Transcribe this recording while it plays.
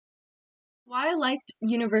Why I liked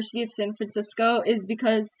University of San Francisco is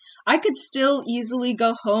because I could still easily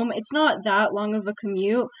go home. It's not that long of a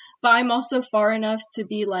commute, but I'm also far enough to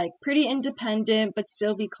be like pretty independent but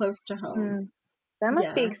still be close to home. Hmm. That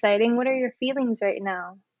must be Yeah. exciting. What are your feelings right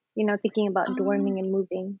now? Thinking about Um, dorming and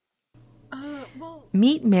moving. well,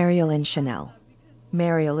 Meet Mariel and Chanel.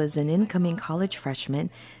 Mariel is an incoming college freshman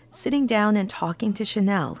sitting down and talking to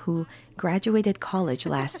Chanel, who graduated college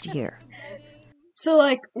last year. so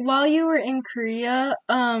like while you were in Korea,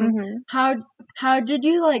 Mm-hmm. how did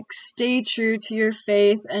you like stay true to your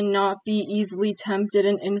faith and not be easily tempted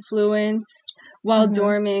and influenced while Mm-hmm.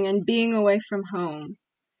 dorming and being away from home?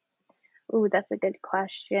 Ooh, that's a good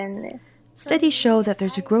question. Studies show that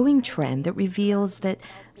there's a growing trend that reveals that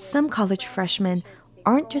some college freshmen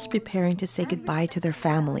aren't just preparing to say goodbye to their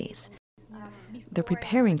families, they're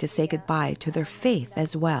preparing to say goodbye to their faith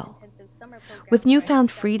as well. With newfound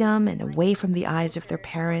freedom and away from the eyes of their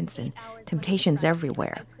parents and temptations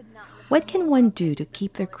everywhere, what can one do to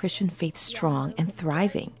keep their Christian faith strong and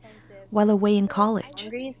thriving while away in college?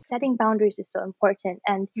 Setting boundaries is so important,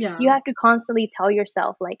 and Yeah. you have to constantly tell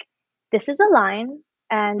yourself, like, this is a line,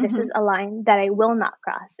 and this Mm-hmm. is a line that I will not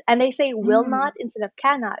cross. And they say will Mm-hmm. not instead of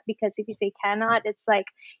cannot, because if you say cannot, it's like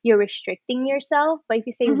you're restricting yourself. But if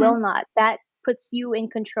you say Mm-hmm. will not, that puts you in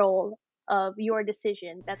control of your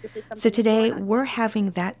decision that this is So something you're today, not we're going to do.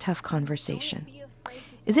 having that tough conversation.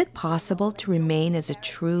 Is it possible to remain as a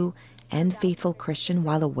true and faithful Christian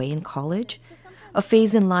while away in college? A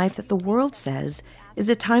phase in life that the world says is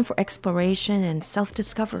a time for exploration and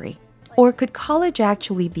self-discovery. Or could college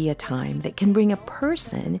actually be a time that can bring a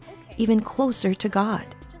person even closer to God?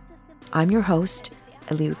 I'm your host,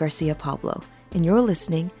 Eliu Garcia Pablo, and you're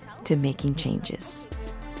listening to Making Changes.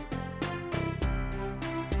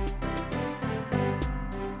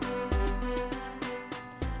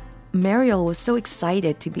 Mariel was so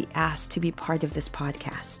excited to be asked to be part of this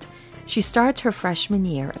podcast. She starts her freshman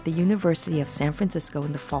year at the University of San Francisco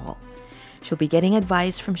in the fall. She'll be getting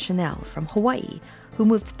advice from Chanel from Hawaii, who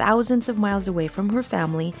moved thousands of miles away from her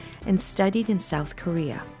family and studied in South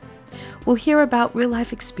Korea. We'll hear about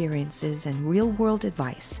real-life experiences and real-world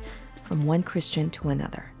advice from one Christian to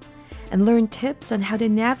another, and learn tips on how to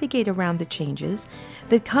navigate around the changes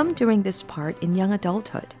that come during this part in young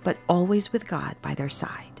adulthood, but always with God by their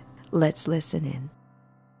side. Let's listen in.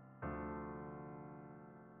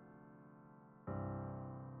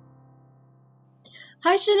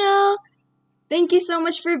 Hi, Chanel. Thank you so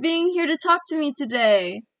much for being here to talk to me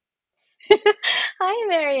today. Hi,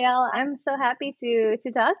 Marielle. I'm so happy to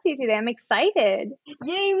talk to you today. I'm excited.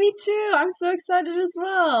 Yay, me too. I'm so excited as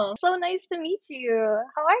well. So nice to meet you.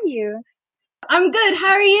 How are you? I'm good.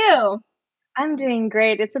 How are you? I'm doing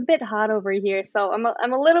great. It's a bit hot over here, so I'm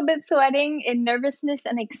a little bit sweating in nervousness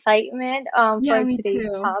and excitement Yeah, for me today's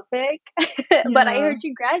too. topic. But I Yeah. heard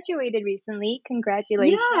you graduated recently. Yeah,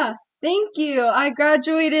 Congratulations. thank you. I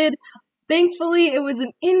graduated. Thankfully, it was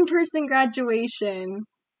an in-person graduation.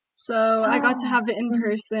 So I got to Oh, have it in mhm.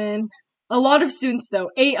 person. A lot of students,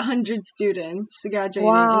 though, 800 students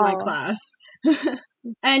graduating in my Wow. class.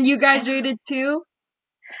 And you graduated too?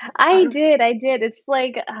 I Uh, did, I did. It's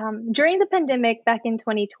like during the pandemic back in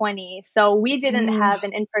 2020. So we didn't Ooh. have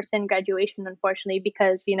an in-person graduation, unfortunately,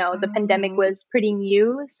 because, the pandemic Oh. was pretty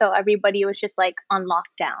new. So everybody was just like on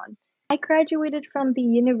lockdown. I graduated from the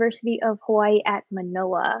University of Hawaii at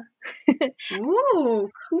Manoa. Ooh,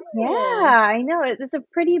 Yeah, cool. I know. It's a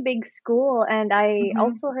pretty big school. And I Mhm.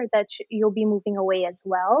 also heard that you'll be moving away as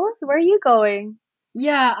well. Where are you going?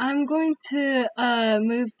 Yeah, I'm going to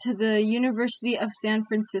move to the University of San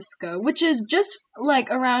Francisco, which is just like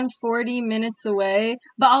around 40 minutes away,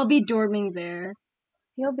 but I'll be dorming there.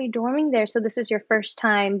 You'll be dorming there. So this is your first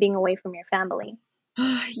time being away from your family.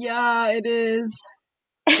 Yeah, it is.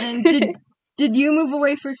 And did you move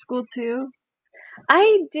away for school too?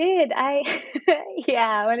 I did.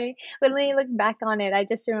 Yeah, when I look back on it, I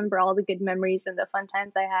just remember all the good memories and the fun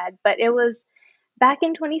times I had. But it was back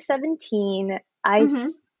in 2017, Mm-hmm.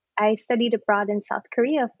 I studied abroad in South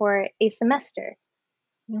Korea for a semester.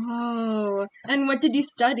 Whoa. And what did you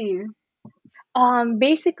study?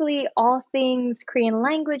 Basically all things Korean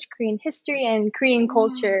language, Korean history, and Korean Whoa.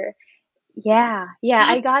 culture. Yeah, yeah,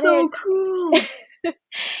 I That's got it. so cool.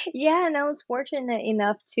 Yeah, and I was fortunate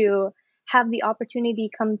enough to have the opportunity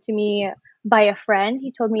come to me by a friend.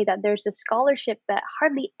 He told me that there's a scholarship that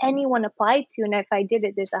hardly anyone applied to, and if I did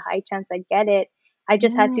it, there's a high chance I'd get it. I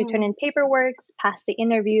just had to turn Ooh. in paperwork, pass the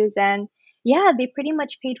interviews, and yeah, they pretty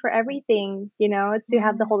much paid for everything, to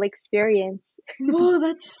have the Wow. whole experience. Whoa,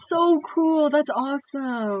 that's so cool. That's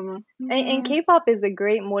awesome. And Yeah. K-pop is a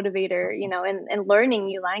great motivator, in learning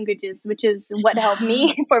new languages, which is what helped Yeah.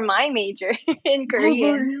 me for my major in Oh,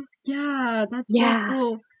 Korean. yeah, that's so Yeah.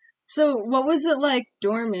 cool. So, what was it like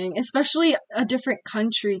dorming, especially a different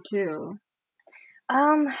country too?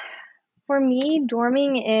 Um, for me,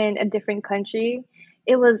 dorming in a different country,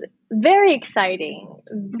 it was very exciting,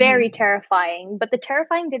 Mm-hmm. very terrifying, but the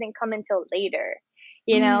terrifying didn't come until later.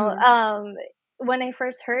 You know, Mm, um, when I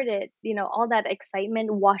first heard it, all that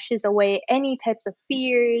excitement washes away any types of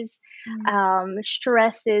fears, mm,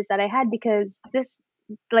 stresses that I had because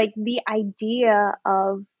like the idea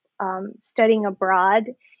of studying abroad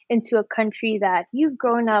into a country that you've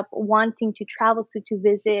grown up wanting to travel to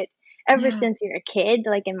visit ever yeah, since you're a kid,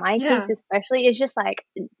 like in my case yeah, especially, it's just like,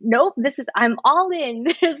 nope, I'm all in.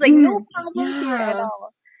 There's like no mm, problems here at yeah.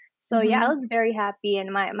 all. So yeah, I Mm-hmm. was very happy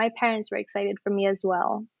and my parents were excited for me as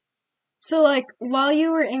well. So, like, while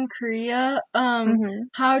you were in Korea, Hmm.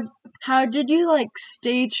 how did you like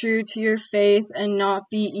stay true to your faith and not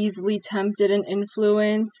be easily tempted and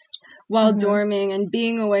influenced while Hmm. dorming and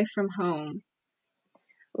being away from home?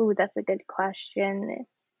 Ooh, that's a good question.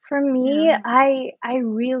 For me, Yeah. I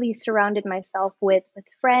really surrounded myself with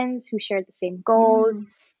friends who shared the same goals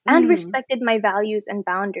Mm, and mm, respected my values and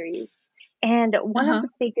boundaries. And one of uh-huh. the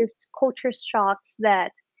biggest culture shocks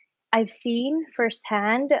that I've seen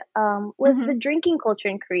firsthand was Mm-hmm. the drinking culture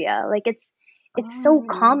in Korea. Like it's so Oh,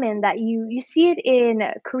 common that you see it in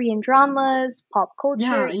Korean dramas, pop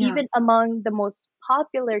culture, yeah, yeah. even among the most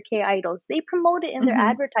popular K idols. They promote it in their Mm-hmm.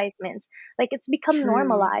 advertisements. Like it's become True.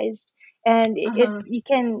 normalized, and it Uh-huh. you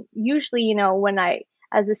can usually, when I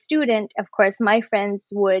as a student, of course, my friends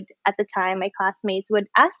would at the time, my classmates would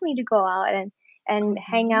ask me to go out and Oh,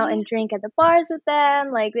 hang out and really? drink at the bars with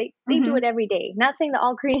them. Like they do Mm-hmm. it every day. Not saying that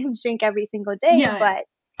all Koreans drink every single day, Yeah. but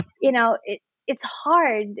it's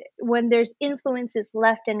hard when there's influences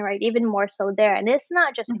left and right, even more so there. And it's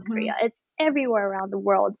not just in Mm-hmm. Korea; it's everywhere around the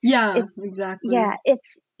world. Yeah, It's exactly. Yeah, it's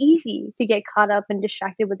easy to get caught up and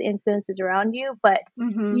distracted with the influences around you, but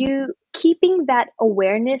Mm-hmm. you keeping that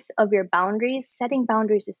awareness of your boundaries, setting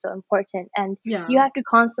boundaries is so important. And you Yeah. have to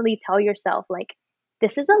constantly tell yourself, like,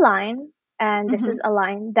 this is a line, and this Mm-hmm. is a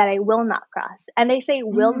line that I will not cross. And they say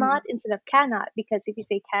will Mm. not instead of cannot, because if you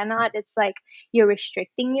say cannot, it's like you're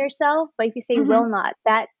restricting yourself. But if you say Mm-hmm. will not,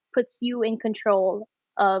 that puts you in control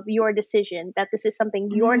of your decision that this is something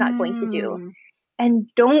you're not going to do. Mm. And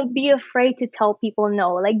don't be afraid to tell people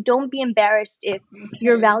no. Like, don't be embarrassed if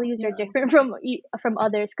your Okay. values are Yeah. different from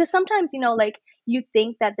others. Because sometimes, like, you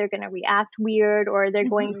think that they're gonna react weird or they're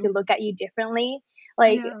going to Mm-hmm. look at you differently.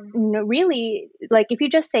 Like, Yeah. no, really, like if you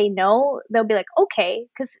just say no, they'll be like, okay.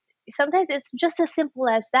 Because sometimes it's just as simple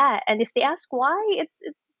as that. And if they ask why,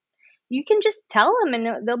 you can just tell them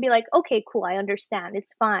and they'll be like, okay, cool, I understand,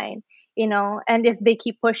 it's fine. And if they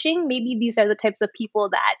keep pushing, maybe these are the types of people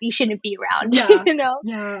that you shouldn't be around. Yeah.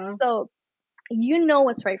 Yeah. So you know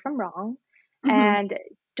what's right from wrong, Mm-hmm. and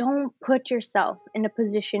don't put yourself in a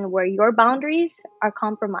position where your boundaries are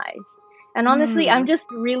compromised. And honestly, I'm Mm. just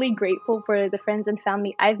really grateful for the friends and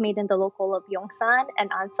family I've made in the local of Yongsan and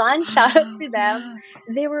Ansan. Shout out Wow. to them. Yeah.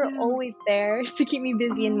 They were Yeah. always there to keep me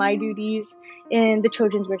busy in my Oh. duties in the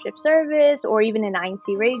children's worship service or even in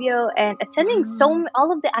INC radio, and attending Wow.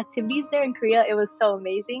 all of the activities there in Korea. It was so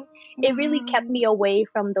amazing. It really kept Wow. me away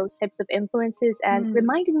from those types of influences and Mm.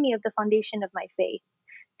 reminded me of the foundation of my faith.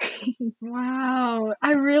 Wow.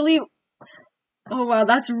 Oh wow,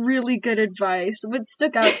 that's really good advice. What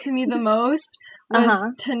stuck out to me the most was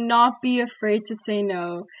Uh-huh. to not be afraid to say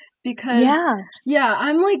no. Because, Yeah. yeah,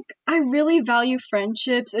 I really value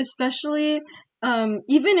friendships, especially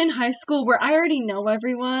even in high school where I already know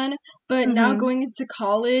everyone, but now Mhm. going into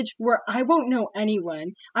college where I won't know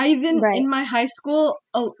anyone. I even, Right. in my high school,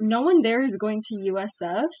 no one there is going to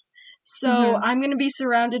USF. So Mhm. I'm going to be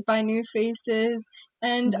surrounded by new faces,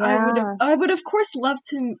 and Yeah. I would of course love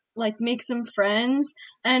to like make some friends.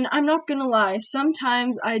 And I'm not gonna lie,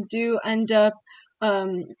 sometimes I do end up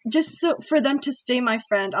just so for them to stay my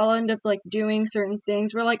friend, I'll end up like doing certain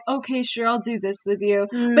things. We're like, okay, sure, I'll do this with you,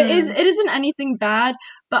 but Mm. it isn't anything bad.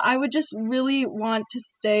 But I would just really want to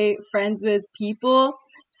stay friends with people.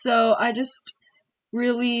 So I just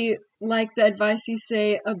really like the advice you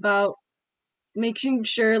say about making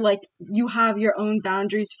sure like you have your own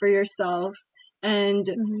boundaries for yourself, and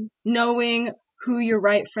Mhm. knowing who your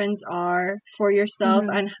right friends are for yourself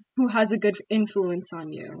Mhm. and who has a good influence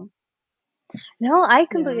on you. No, I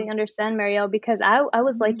Yeah. completely understand, Marielle, because I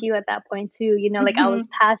was like Mhm. you at that point too. Like I Mhm. was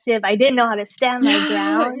passive. I didn't know how to stand my Yeah,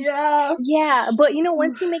 ground. yeah. Yeah, but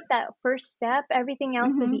once you Oof. make that first step, everything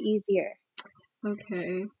else will be Mhm. easier.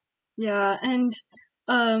 Okay. Yeah, and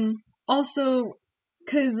um also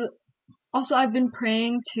cuz also I've been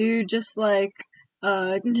praying too, just like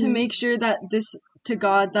to Mm-hmm. make sure that this to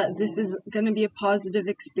God that this is going to be a positive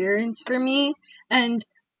experience for me. And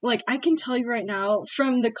like I can tell you right now,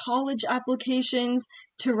 from the college applications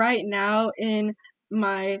to right now in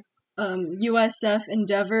my USF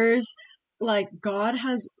endeavors, like God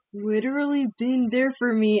has literally been there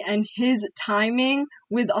for me, and his timing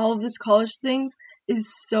with all of this college things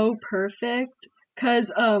is so perfect.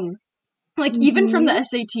 Cuz like even from the Mm-hmm.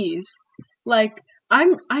 SATs, like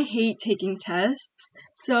I hate taking tests.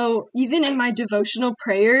 So even in my devotional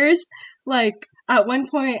prayers, like at one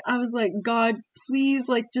point I was like, God, please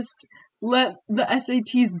like just let the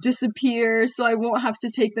SATs disappear so I won't have to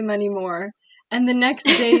take them anymore. And the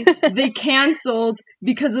next day they canceled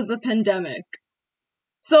because of the pandemic.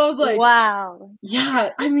 So I was like, Wow. yeah,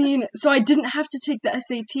 I mean, so I didn't have to take the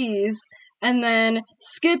SATs and then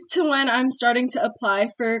skip to when I'm starting to apply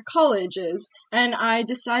for colleges. And I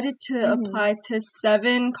decided to Mm-hmm. apply to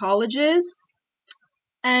 7 colleges,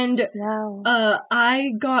 and Wow.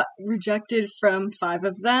 I got rejected from 5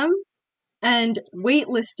 of them and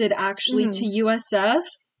waitlisted actually to Mm-hmm. USF.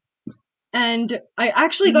 And I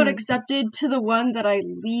actually got Mm-hmm. accepted to the one that I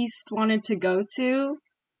least wanted to go to.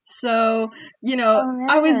 So, Oh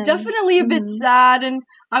I was man. definitely a bit Mm-hmm. sad, and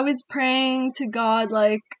I was praying to God,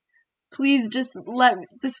 like, please just let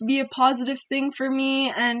this be a positive thing for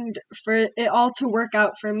me and for it all to work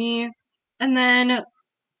out for me. And then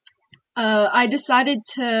I decided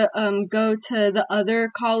to go to the other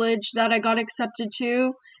college that I got accepted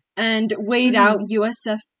to and wait out Mm-hmm.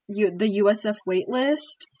 the USF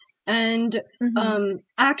waitlist. And Mm-hmm.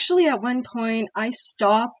 actually, at one point, I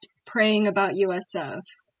stopped praying about USF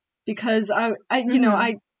because Mm-hmm.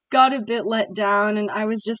 I got a bit let down and I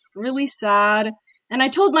was just really sad. And I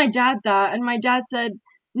told my dad that, and my dad said,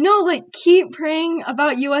 "No, like keep praying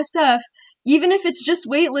about USF, even if it's just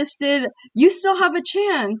waitlisted. You still have a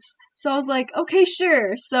chance." So I was like, okay,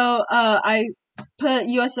 sure. So I put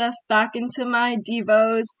USF back into my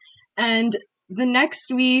Devos, and the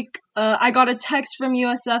next week I got a text from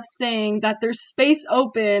USF saying that there's space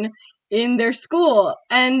open in their school,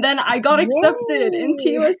 and then I got accepted into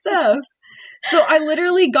Yay. USF. So I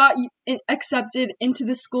literally got accepted into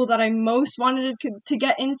the school that I most wanted to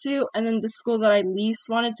get into, and then the school that I least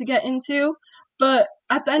wanted to get into. But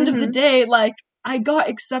at the end of the Mm-hmm. day, like I got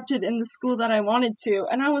accepted in the school that I wanted to,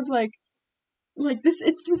 and I was like this.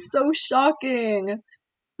 It's just so shocking.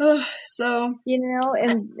 Ugh, so,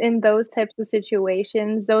 In those types of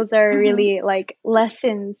situations, those are mhm, really like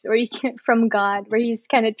lessons where you can from God, where He's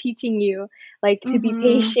kind of teaching you like to be mhm,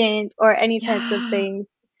 patient or any types of yeah. things.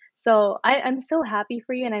 So I'm so happy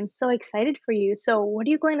for you and I'm so excited for you. So what are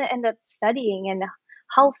you going to end up studying and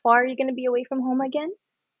how far are you going to be away from home again?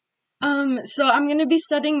 So I'm gonna be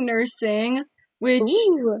studying nursing, which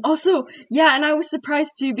Ooh. also, yeah, and I was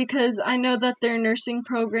surprised too because I know that their nursing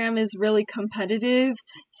program is really competitive.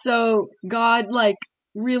 So God, like,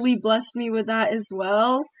 really blessed me with that as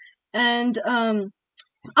well. And,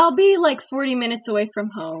 I'll be like 40 minutes away from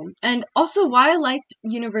home. And also why I liked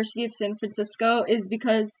University of San Francisco is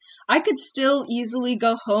because I could still easily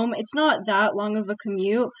go home. It's not that long of a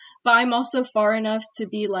commute, but I'm also far enough to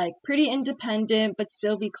be like pretty independent but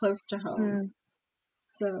still be close to home. Hmm.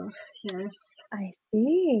 So, yes. I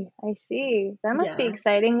see. I see. That must be Yeah.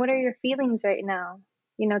 exciting. What are your feelings right now?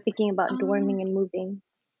 Thinking about Um dorming and moving.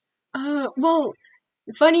 well,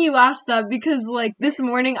 funny you asked that because like this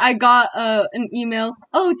morning I got an email,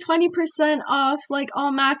 oh, 20% off like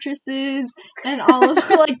all mattresses and all of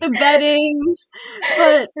like the beddings.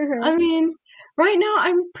 But I mean, right now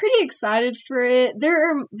I'm pretty excited for it.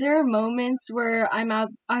 There are moments where I'm out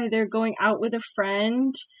either going out with a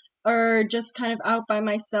friend or just kind of out by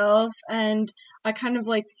myself, and I kind of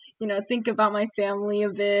like, think about my family a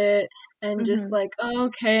bit and just Mhm. like, oh,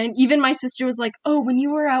 okay. And even my sister was like, oh, when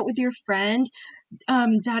you were out with your friend,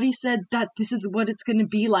 daddy said that this is what it's gonna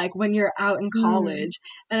be like when you're out in Mm. college.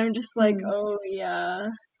 And I'm just like, Mm. oh yeah.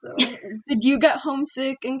 So did you get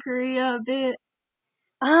homesick in Korea a bit?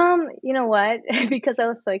 You know what? Because I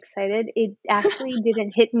was so excited, it actually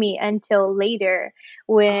didn't hit me until later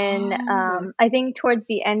when Oh. I think towards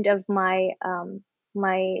the end of my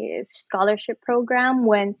scholarship program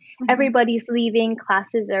when Mhm. everybody's leaving,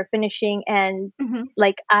 classes are finishing and Mhm.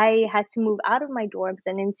 like I had to move out of my dorms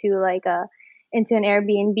and into an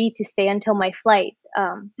Airbnb to stay until my flight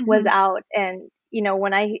was Mhm. out and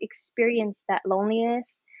when I experienced that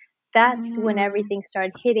loneliness, that's when Mm. everything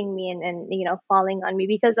started hitting me and falling on me,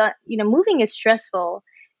 because moving is stressful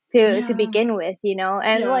to Yeah. begin with, and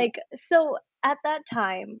Yeah. like, so at that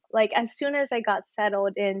time, like, as soon as I got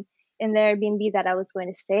settled in the Airbnb that I was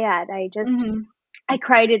going to stay at, Mhm. I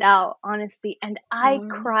cried it out, honestly, and I Oh.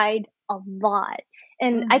 cried a lot.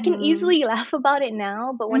 And I can Mhm. easily laugh about it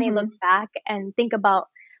now, but when I look Mhm. back and think about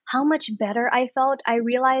how much better I felt, I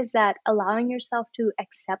realized that allowing yourself to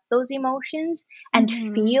accept those emotions and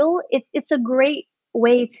Mhm. feel it's a great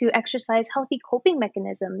way to exercise healthy coping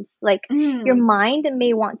mechanisms. Like, your Mm. mind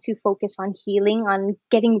may want to focus on healing, on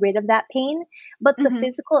getting rid of that pain, but the Mhm.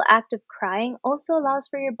 physical act of crying also allows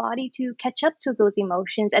for your body to catch up to those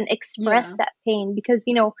emotions and express Yeah. that pain. Because,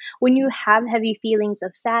 when you have heavy feelings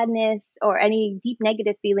of sadness or any deep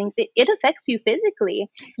negative feelings, it affects you physically.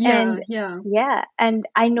 Yeah. And Yeah. yeah, and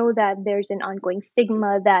I know that there's an ongoing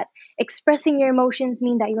stigma that expressing your emotions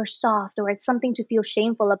mean that you're soft or it's something to feel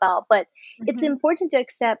shameful about. But it's Mhm. important to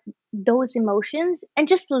accept those emotions and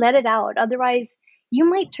just let it out. Otherwise, you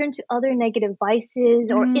might turn to other negative vices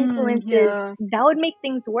or Mm. influences Yeah. that would make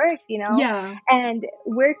things worse. Yeah. And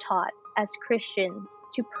we're taught as Christians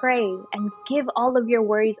to pray and give all of your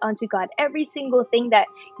worries onto God. Every single thing that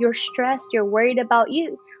you're stressed, you're worried about,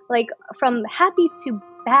 like, from happy to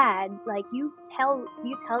bad, like, you tell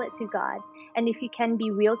it to God. And if you can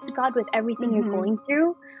be real to God with everything you're Mhm. going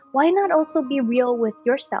through, why not also be real with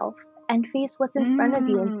yourself and face what's in front of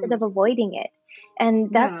you instead of Mm. avoiding it?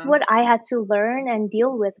 And that's Yeah. what I had to learn and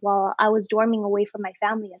deal with while I was dorming away from my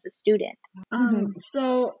family as a student. Mhm.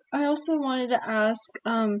 So I also wanted to ask,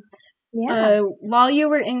 Yeah. while you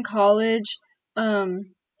were in college,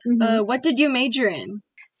 um, Mhm. what did you major in?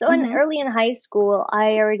 So Mhm. early in high school,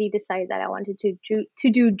 I already decided that I wanted to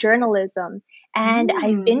do journalism, and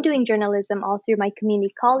I've been Mm. doing journalism all through my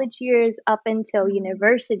community college years up until Mm.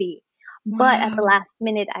 university. But at the Wow. last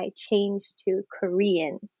minute, I changed to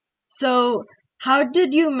Korean. So, how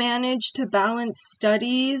did you manage to balance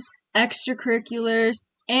studies, extracurriculars,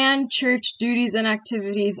 and church duties and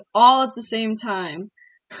activities all at the same time?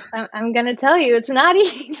 I'm gonna tell you, it's not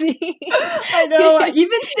easy. I know.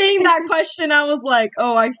 Even saying that question, I was like,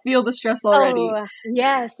 oh, I feel the stress already. Oh,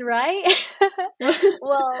 yes, right?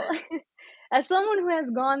 Well, as someone who has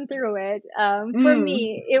gone through it, for Mm.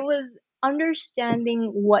 me, it was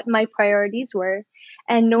understanding what my priorities were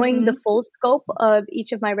and knowing the Mhm. full scope of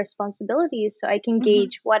each of my responsibilities so I can Mhm.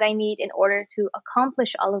 gauge what I need in order to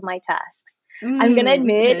accomplish all of my tasks. I'm gonna Mm.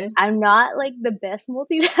 admit, Okay. I'm not like the best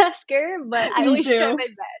multitasker, but I Me always try too. my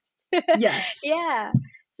best. Yes. Yeah.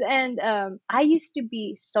 And I used to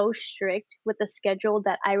be so strict with the schedule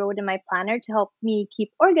that I wrote in my planner to help me keep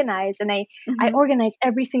organized. And I Mhm. organized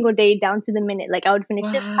every single day down to the minute. Like, I would finish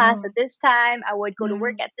this class at Wow. this time, I would go to Yeah.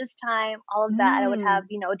 work at this time, all of that. I would have,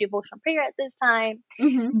 Mm. devotional prayer at this time.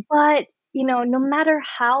 Mhm. But, no matter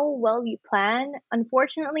how well you plan,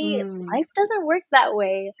 unfortunately, Mm. life doesn't work that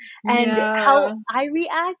way. And how Yeah. I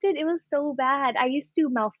reacted, it was so bad. I used to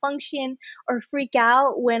malfunction or freak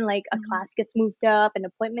out when, like, a Mhm. class gets moved up, an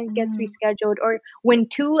appointment gets Mm. rescheduled, or when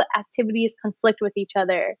two activities conflict with each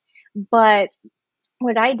other. But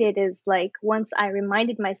what I did is, like, once I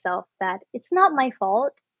reminded myself that it's not my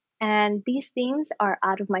fault and these things are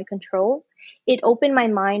out of my control, it opened my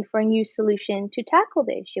mind for a new solution to tackle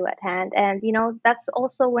the issue at hand. And, that's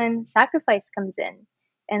also when sacrifice comes in.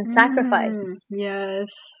 And sacrifice, Mm. Yes.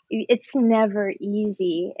 it's never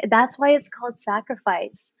easy. That's why it's called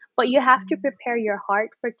sacrifice. But you have to prepare your heart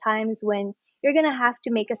for times when you're going to have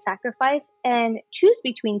to make a sacrifice and choose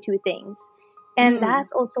between two things. And Mm.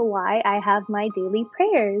 that's also why I have my daily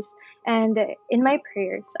prayers. And in my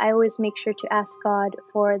prayers, I always make sure to ask God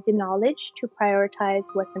for the knowledge to prioritize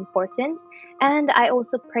what's important. And I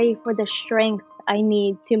also pray for the strength I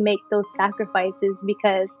need to make those sacrifices,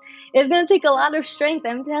 because it's going to take a lot of strength,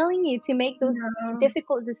 I'm telling you, to make those Yeah.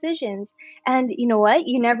 difficult decisions. And you know what?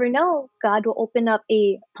 You never know. God will open up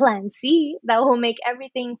a plan C that will make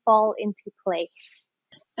everything fall into place.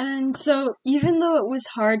 And so, even though it was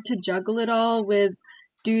hard to juggle it all with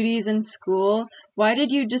duties and school, why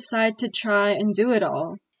did you decide to try and do it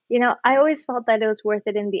all? I always felt that it was worth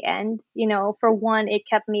it in the end. For one, it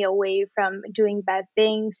kept me away from doing bad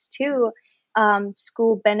things. Two,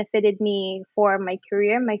 school benefited me for my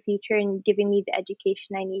career, my future, and giving me the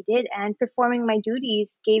education I needed. And performing my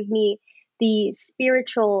duties gave me the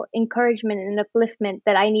spiritual encouragement and upliftment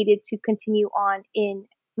that I needed to continue on in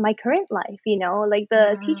my current life. Like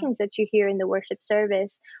the Yeah. teachings that you hear in the worship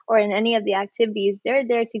service or in any of the activities, they're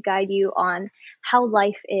there to guide you on how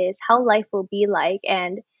life is, how life will be like.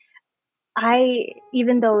 And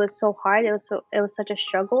even though it was so hard, it was such a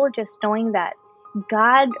struggle, just knowing that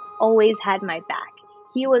God always had my back.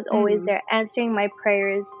 He was always Mm. there answering my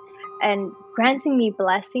prayers and granting me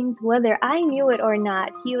blessings, whether I knew it or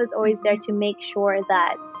not. He was always there to make sure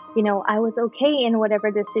that, I was okay in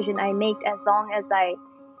whatever decision I made, as long as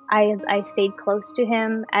I stayed close to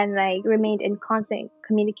him and I remained in constant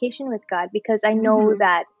communication with God, because I know Mhm.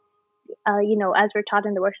 that, as we're taught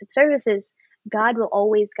in the worship services, God will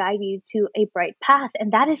always guide you to a bright path.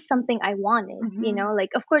 And that is something I wanted, Mhm.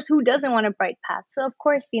 like, of course, who doesn't want a bright path? So, of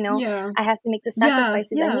course, Yeah. I have to make the Yeah.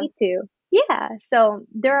 sacrifices I Yeah. need to. Yeah. So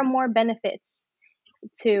there are more benefits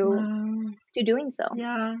to Wow. doing so.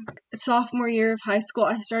 Yeah. Sophomore year of high school,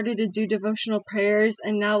 I started to do devotional prayers,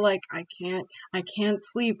 and now like I can't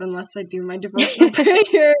sleep unless I do my devotional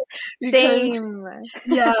prayer because Same.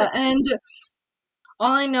 yeah, and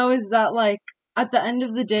all I know is that like at the end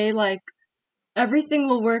of the day, like everything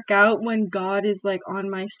will work out when God is like on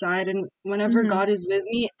my side, and whenever Hmm. God is with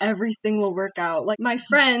me, everything will work out. Like my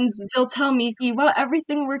friends, they'll tell me, "Well,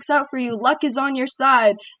 everything works out for you. Luck is on your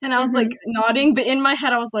side." And I was like Hmm. nodding, but in my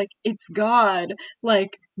head I was like, "It's God.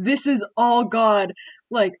 Like this is all God.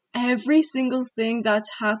 Like every single thing that's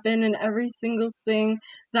happened and every single thing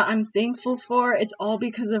that I'm thankful for, it's all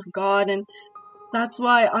because of God." And that's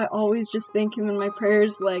why I always just thank him in my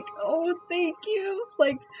prayers, like, "Oh, thank you."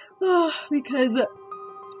 Like, oh, because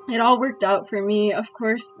it all worked out for me. Of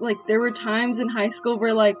course, like there were times in high school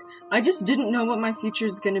where like I just didn't know what my future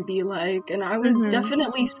is going to be like, and I was Hmm.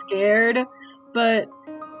 definitely scared, but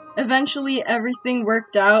eventually everything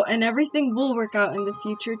worked out and everything will work out in the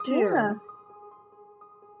future Yeah. too.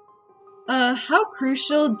 How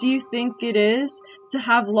crucial do you think it is to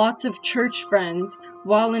have lots of church friends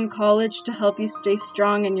while in college to help you stay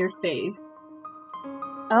strong in your faith?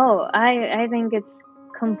 Oh, I think it's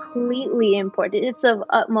completely important. It's of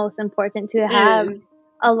utmost importance to It have is.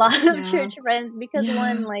 a lot of Yeah. church friends, because Yeah.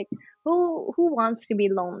 one, like, who wants to be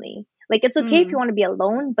lonely? Like, it's okay if you Mm. want to be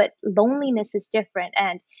alone, but loneliness is different,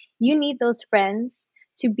 and you need those friends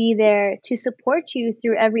to be there to support you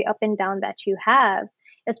through every up and down that you have,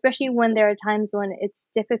 especially when there are times when it's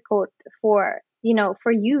difficult for,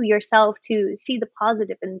 for you yourself to see the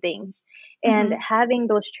positive in things. And Mhm. having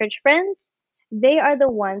those church friends, they are the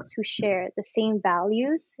ones who share the same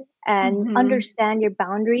values and Mhm. understand your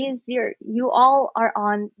boundaries. You all are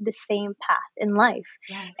on the same path in life.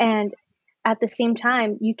 And Yes. at the same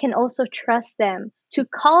time, you can also trust them to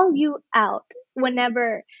call you out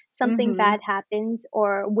whenever something Mhm. bad happens,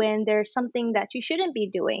 or when there's something that you shouldn't be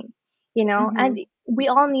doing. And Mhm. we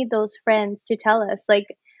all need those friends to tell us, like,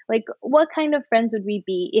 what kind of friends would we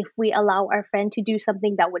be if we allow our friend to do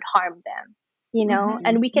something that would harm them.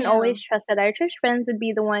 And Mhm. we can Yeah. always trust that our church friends would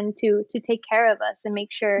be the one to take care of us and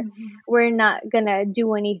make sure Mhm. we're not gonna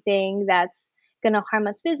do anything that's gonna harm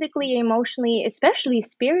us physically, emotionally, especially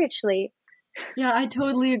spiritually. Yeah, I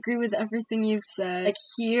totally agree with everything you've said. Like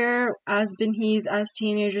here, as Binhees, as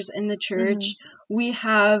teenagers in the Hmm. church, we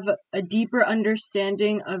have a deeper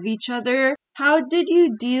understanding of each other. How did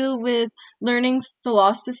you deal with learning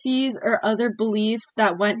philosophies or other beliefs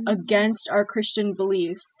that went against our Christian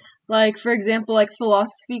beliefs? Like, for example, like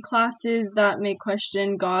philosophy classes that may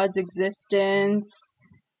question God's existence.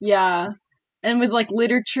 Yeah. And with like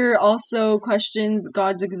literature also questions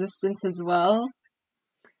God's existence as well.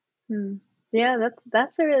 Hmm. Yeah,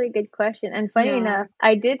 that's a really good question. And funny Yeah. enough,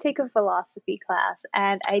 I did take a philosophy class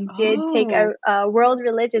and I did take Oh. a world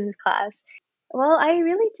religions class. Well, I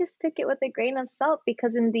really just took it with a grain of salt,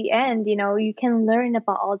 because in the end, you can learn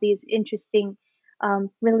about all these interesting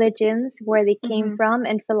religions, where they came Mhm. from,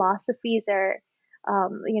 and philosophies are,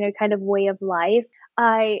 kind of way of life.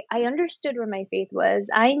 I understood where my faith was.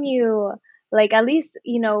 I knew, like, at least,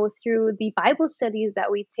 through the Bible studies that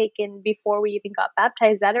we've taken before we even got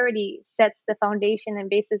baptized, that already sets the foundation and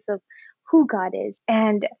basis of who God is.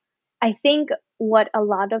 And I think what a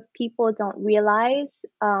lot of people don't realize,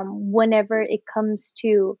 whenever it comes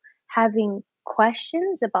to having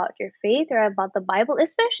questions about your faith or about the Bible,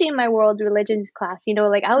 especially in my world religions class,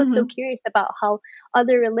 like, I was so Mhm. curious about how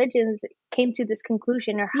other religions came to this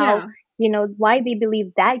conclusion, or how, Yeah. why they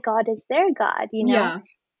believe that God is their God. Yeah.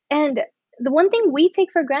 And the one thing we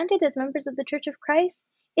take for granted as members of the Church of Christ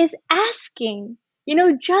is asking.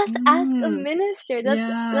 Just ask a Mm. minister. That's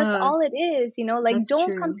Yeah. all it is. Like, That's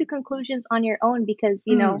don't come true. to conclusions on your own, because,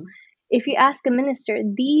 Mm. if you ask a minister,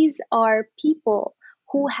 these are people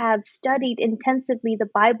who have studied intensively the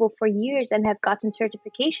Bible for years and have gotten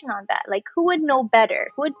certification on that. Like, who would know better?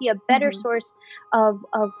 Who would be a better Mhm. source of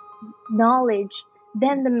knowledge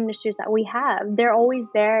than the ministers that we have? They're always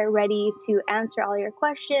there ready to answer all your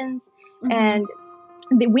questions, Mhm. and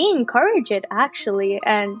we encourage it, actually.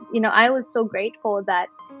 And I was so grateful that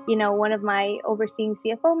one of my overseeing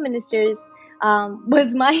CFO ministers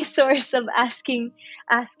was my source of asking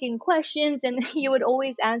questions, and he would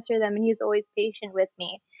always answer them, and he was always patient with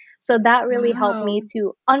me. So that really helped Wow. me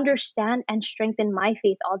to understand and strengthen my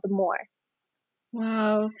faith all the more.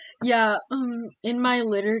 Wow. Yeah, in my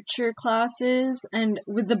literature classes and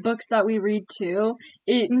with the books that we read too,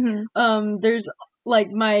 there's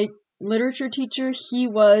like my literature teacher, he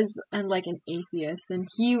was like an atheist, and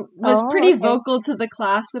he was pretty vocal to the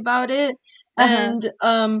class about it. And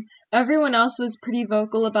everyone else was pretty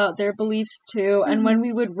vocal about their beliefs too. And when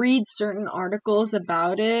we would read certain articles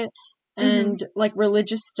about it and like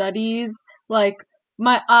religious studies, like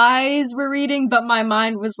my eyes were reading, but my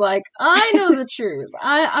mind was like, I know the truth.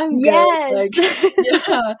 I'm Yes. good. Like,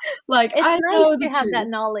 yeah, like It's I nice know to the have truth. that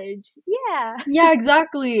knowledge. Yeah. Yeah,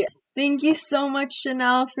 exactly. Thank you so much,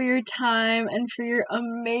 Chanel, for your time and for your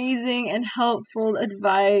amazing and helpful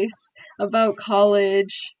advice about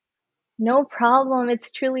college. No problem.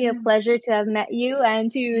 It's truly a pleasure to have met you and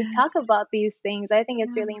to talk Yes. about these things. I think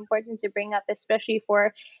it's Yeah. really important to bring up, especially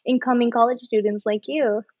for incoming college students like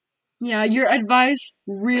you. Yeah, your advice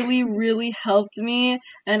really, really helped me,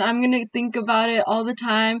 and I'm gonna think about it all the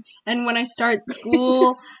time. And when I start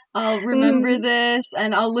school, I'll remember this,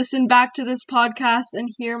 and I'll listen back to this podcast and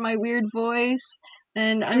hear my weird voice.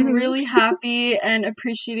 And I'm really happy and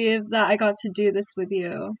appreciative that I got to do this with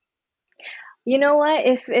you. You know what?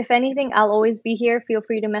 If anything, I'll always be here. Feel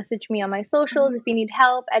free to message me on my socials if you need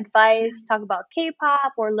help, advice, talk about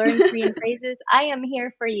K-pop, or learn Korean phrases. I am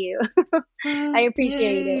here for you. I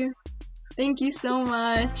appreciate Yay. it. Thank you so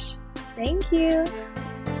much. Thank you.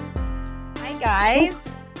 Hi, guys.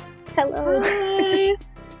 Hello.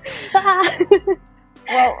 Bye.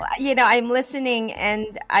 Well, I'm listening,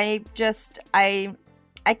 and I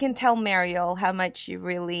can tell, Mariel, how much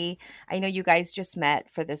I know you guys just met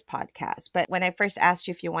for this podcast, but when I first asked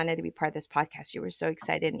you if you wanted to be part of this podcast, you were so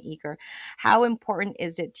excited and eager. How important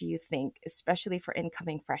is it, do you think, especially for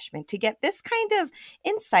incoming freshmen, to get this kind of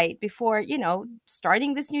insight before,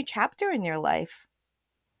 starting this new chapter in your life?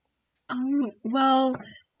 Well,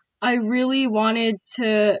 I really wanted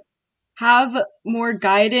to have more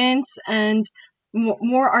guidance and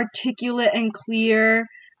more articulate and clear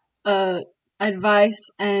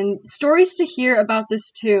advice and stories to hear about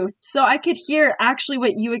this too. So I could hear actually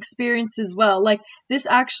what you experienced as well. Like, this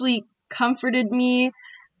actually comforted me,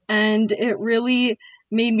 and it really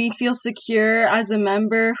made me feel secure as a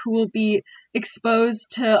member who will be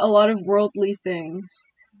exposed to a lot of worldly things.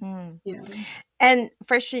 Yeah. And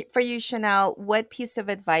for you, Chanel, what piece of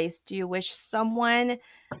advice do you wish someone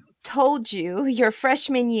told you your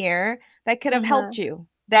freshman year that could have helped you,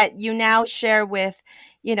 that you now share with,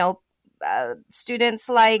 students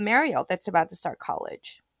like Mariel that's about to start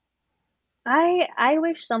college? I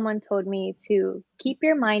wish someone told me to keep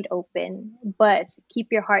your mind open, but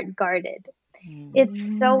keep your heart guarded.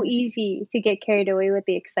 It's so easy to get carried away with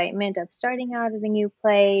the excitement of starting out at a new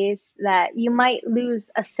place that you might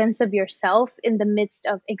lose a sense of yourself in the midst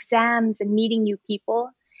of exams and meeting new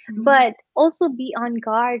people. But also be on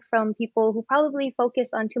guard from people who probably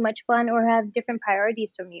focus on too much fun or have different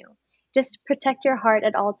priorities from you. Just protect your heart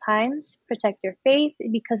at all times, protect your faith,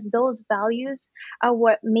 because those values are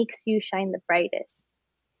what makes you shine the brightest.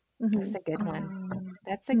 That's a good one.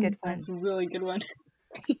 That's a good one. That's a really good one.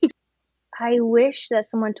 I wish that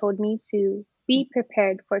someone told me to be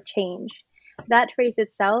prepared for change. That phrase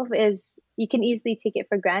itself you can easily take it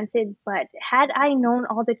for granted, but had I known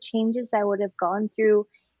all the changes I would have gone through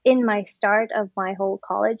in my start of my whole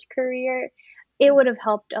college career, it would have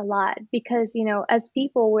helped a lot, because, as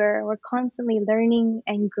people, we're constantly learning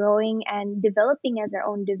and growing and developing as our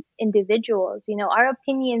own individuals. Our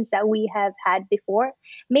opinions that we have had before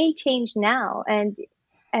may change now,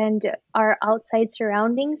 and our outside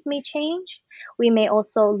surroundings may change. We may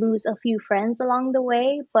also lose a few friends along the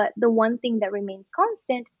way, but the one thing that remains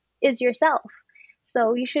constant is yourself.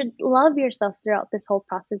 So you should love yourself throughout this whole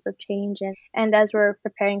process of change. And as we're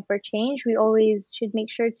preparing for change, we always should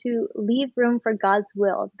make sure to leave room for God's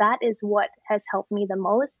will. That is what has helped me the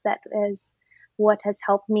most. That is what has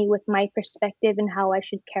helped me with my perspective and how I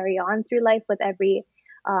should carry on through life with every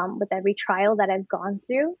trial that I've gone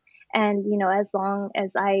through. And, as long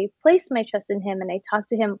as I place my trust in Him and I talk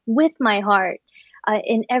to Him with my heart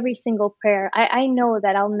in every single prayer, I know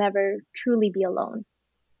that I'll never truly be alone.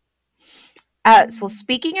 Well,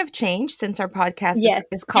 speaking of change, since our podcast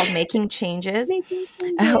is called Making Changes,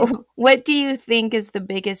 what do you think is the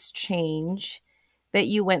biggest change that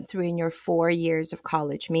you went through in your 4 years of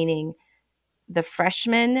college, meaning the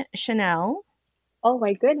freshman Chanel? Oh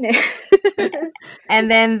my goodness.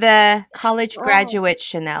 And then the college graduate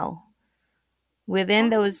Chanel. Within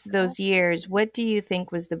those years, what do you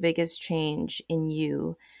think was the biggest change in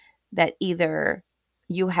you that either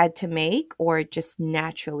you had to make or just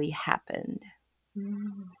naturally happened?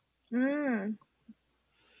 Mm,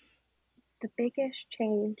 the biggest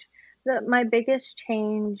change. My biggest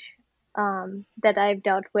change that I've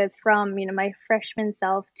dealt with from, my freshman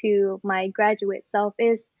self to my graduate self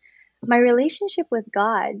is my relationship with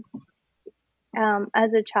God.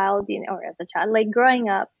 As a child, like growing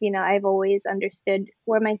up, I've always understood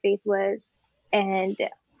where my faith was and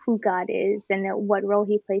who God is and what role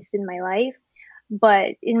He placed in my life.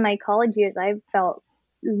 But in my college years, I've felt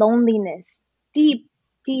loneliness, deep,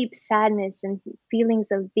 deep sadness, and feelings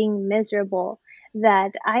of being miserable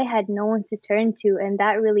that I had no one to turn to. And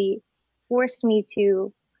that really forced me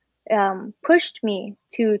to, pushed me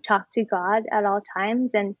to talk to God at all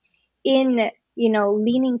times. And in,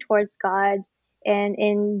 leaning towards God and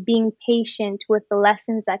in being patient with the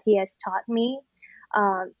lessons that He has taught me,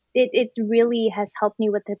 it really has helped me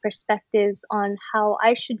with the perspectives on how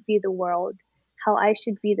I should view the world, how I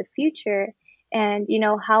should view the future, and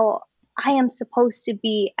how I am supposed to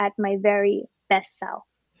be at my very best self.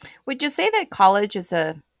 Would you say that college is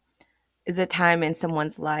a time in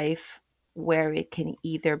someone's life where it can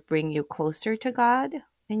either bring you closer to God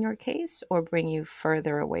in your case or bring you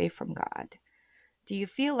further away from God? Do you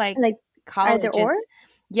feel like Either college or? is,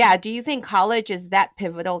 yeah, do you think college is that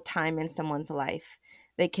pivotal time in someone's life?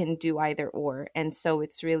 They can do either or. And so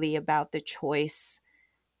it's really about the choice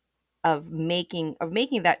of making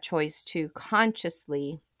that choice to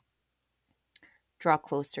consciously draw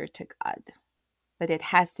closer to God. But it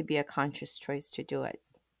has to be a conscious choice to do it.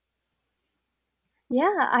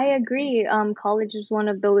 Yeah, I agree. College is one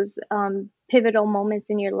of those pivotal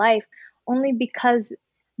moments in your life, only because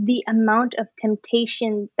the amount of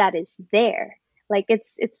temptation that is there. Like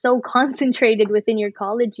it's so concentrated within your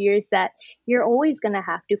college years that you're always gonna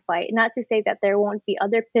have to fight. Not to say that there won't be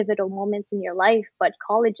other pivotal moments in your life, but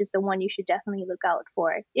college is the one you should definitely look out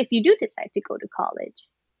for if you do decide to go to college.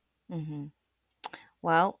 Mm-hmm.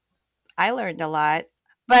 Well, I learned a lot.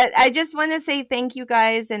 But I just want to say thank you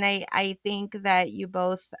guys, and I think that you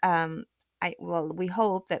both we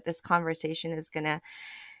hope that this conversation is gonna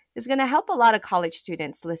help a lot of college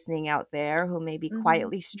students listening out there who may be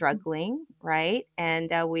quietly struggling, right? And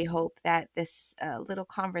we hope that this little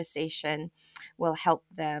conversation will help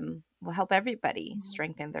everybody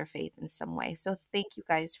strengthen their faith in some way. So thank you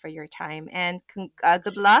guys for your time, and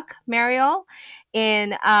good luck, Mariel,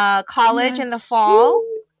 in college in the fall.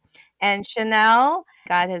 And Chanel,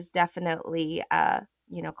 God has definitely,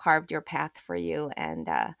 carved your path for you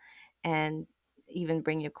and even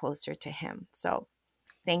bring you closer to Him. So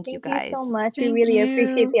thank you guys. Thank you so much. Thank we really you.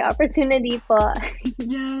 appreciate the opportunity, but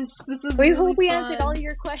yes, this is we really hope we fun. answered all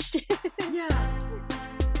your questions. Yeah.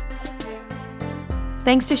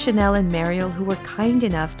 Thanks to Chanel and Mariel, who were kind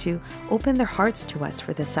enough to open their hearts to us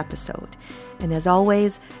for this episode. And as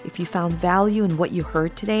always, if you found value in what you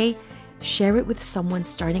heard today, share it with someone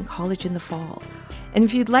starting college in the fall. And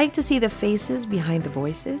if you'd like to see the faces behind the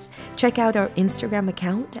voices, check out our Instagram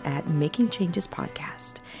account at Making Changes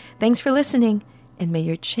Podcast. Thanks for listening, and may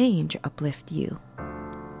your change uplift you.